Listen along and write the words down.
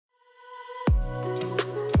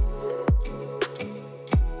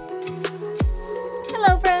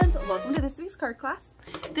this week's card class.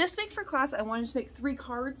 This week for class, I wanted to make 3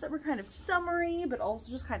 cards that were kind of summary, but also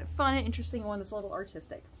just kind of fun and interesting, and one that's a little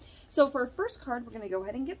artistic. So for our first card, we're going to go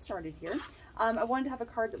ahead and get started here. I wanted to have a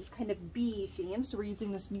card that was kind of bee themed, so we're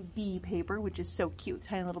using this new bee paper, which is so cute,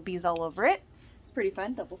 tiny little bees all over it. It's pretty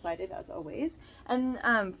fun, double-sided as always. And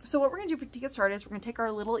so what we're going to do to get started is we're going to take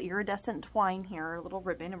our little iridescent twine here, our little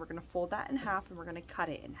ribbon, and we're going to fold that in half, and we're going to cut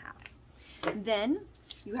it in half. Then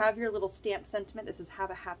you have your little stamp sentiment. This is "Have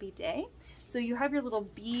a happy day." So you have your little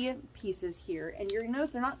bee pieces here, and you're going to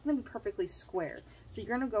notice they're not going to be perfectly square. So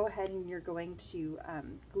you're going to go ahead and you're going to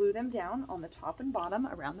glue them down on the top and bottom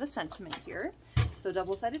around the sentiment here. So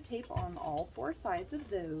double-sided tape on all 4 sides of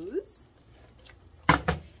those.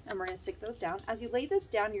 And we're going to stick those down. As you lay this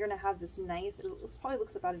down, you're going to have this nice, this probably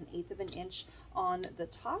looks about 1/8 of an inch on the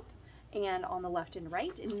top and on the left and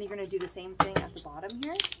right. And then you're going to do the same thing at the bottom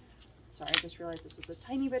here. Sorry, I just realized this was a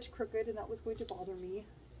tiny bit crooked and that was going to bother me.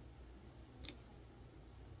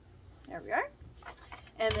 There we are.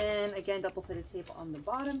 And then again, double-sided tape on the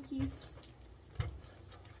bottom piece.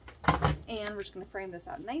 And we're just going to frame this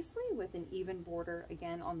out nicely with an even border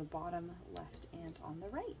again on the bottom left and on the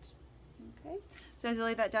right. Okay, so as you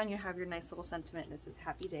lay that down, you have your nice little sentiment. This is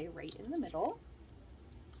 "Happy Day" right in the middle.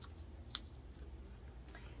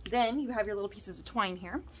 Then you have your little pieces of twine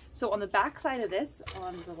here. So on the back side of this,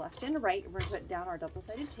 on the left and right, we're going to put down our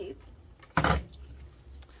double-sided tape.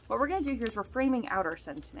 What we're going to do here is we're framing out our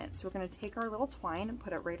sentiment. So we're going to take our little twine and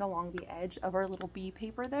put it right along the edge of our little bee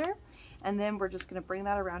paper there. And then we're just going to bring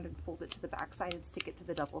that around and fold it to the back side and stick it to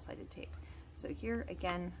the double-sided tape. So here,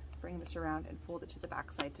 again, bring this around and fold it to the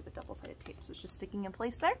back side to the double-sided tape. So it's just sticking in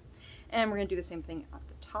place there. And we're going to do the same thing at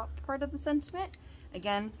the top part of the sentiment.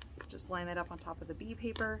 Again, just line that up on top of the bee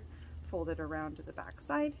paper, fold it around to the back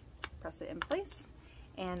side, press it in place.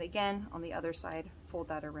 And again, on the other side, fold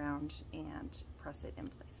that around and press it in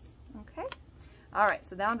place. Okay? All right,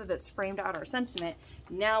 so now that it's framed out our sentiment,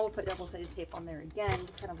 now we'll put double-sided tape on there again,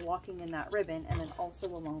 kind of locking in that ribbon, and then also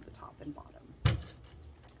along the top and bottom.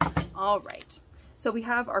 All right. So we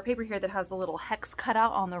have our paper here that has the little hex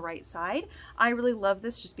cutout on the right side. I really love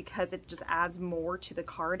this just because it just adds more to the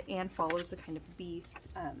card and follows the kind of bee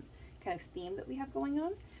kind of theme that we have going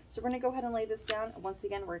on. So we're going to go ahead and lay this down. Once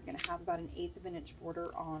again, we're going to have about 1/8 of an inch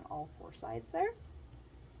border on all 4 sides there.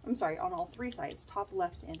 I'm sorry, on all 3 sides, top,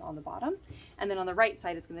 left, and on the bottom. And then on the right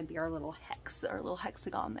side is going to be our little hex, our little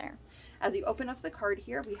hexagon there. As you open up the card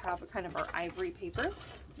here, we have kind of our ivory paper.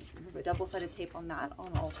 We have a double-sided tape on that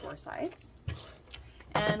on all 4 sides.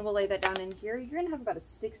 And we'll lay that down in here. You're going to have about a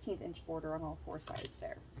 1/16 inch border on all 4 sides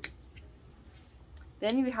there.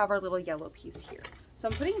 Then we have our little yellow piece here. So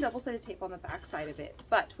I'm putting double-sided tape on the back side of it,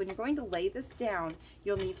 but when you're going to lay this down,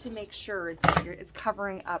 you'll need to make sure that it's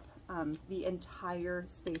covering up the entire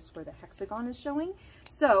space where the hexagon is showing.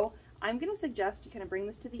 So I'm going to suggest you kind of bring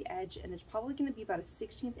this to the edge, and there's probably going to be about a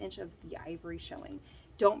 1/16 inch of the ivory showing.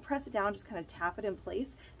 Don't press it down, just kind of tap it in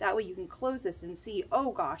place. That way you can close this and see,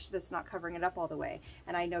 oh gosh, that's not covering it up all the way.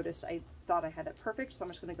 And I noticed, I thought I had it perfect, so I'm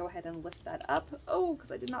just going to go ahead and lift that up. Oh,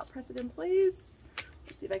 because I did not press it in place.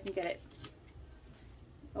 Let's see if I can get it.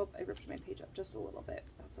 Oh, I ripped my page up just a little bit.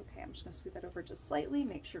 That's okay. I'm just going to scoot that over just slightly,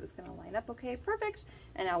 make sure it's going to line up okay. Perfect.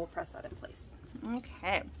 And now we'll press that in place.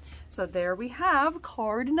 Okay, so there we have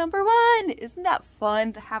card number 1. Isn't that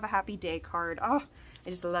fun? The "Have a Happy Day" card. Oh, I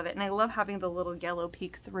just love it. And I love having the little yellow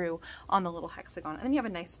peek through on the little hexagon. And then you have a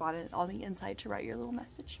nice spot on the inside to write your little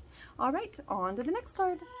message. All right, on to the next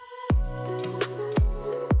card.